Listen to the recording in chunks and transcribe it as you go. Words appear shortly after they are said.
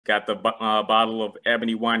Got the bottle of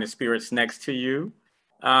Ebony Wine and Spirits next to you.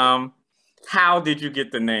 How did you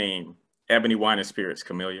get the name Ebony Wine and Spirits,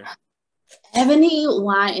 Camillya? Ebony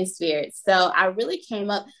Wine and Spirits. So I really came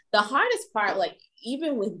up, the hardest part, like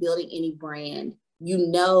even with building any brand,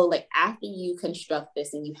 like after you construct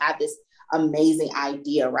this and you have this amazing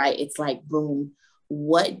idea, right? It's like, boom,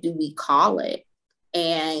 what do we call it?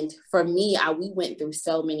 And for me, we went through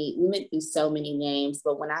so many names,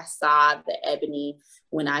 but when I saw the Ebony,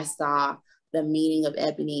 when I saw the meaning of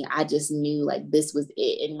Ebony, I just knew like this was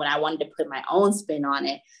it. And when I wanted to put my own spin on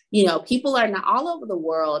it, people are not all over the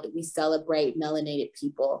world. We celebrate melanated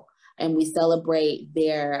people and we celebrate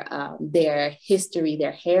their history,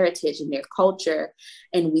 their heritage, and their culture.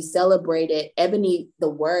 And we celebrate it. Ebony, the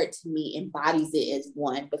word to me embodies it as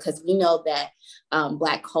one, because we know that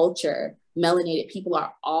Black culture, melanated people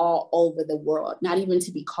are all over the world, not even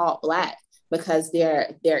to be called Black, because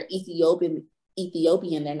they're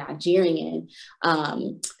Ethiopian, they're Nigerian,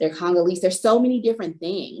 they're Congolese. There's so many different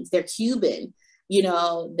things. They're Cuban,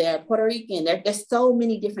 they're Puerto Rican. There's so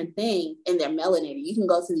many different things, and they're melanated. You can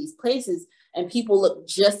go to these places and people look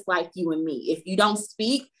just like you and me. If you don't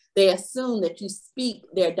speak, they assume that you speak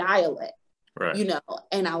their dialect. Right.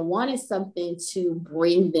 And I wanted something to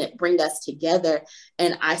bring us together.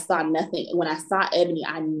 And I saw nothing. When I saw Ebony,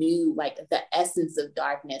 I knew like the essence of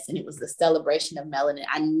darkness, and it was the celebration of melanin.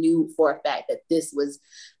 I knew for a fact that this was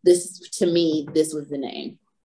the name.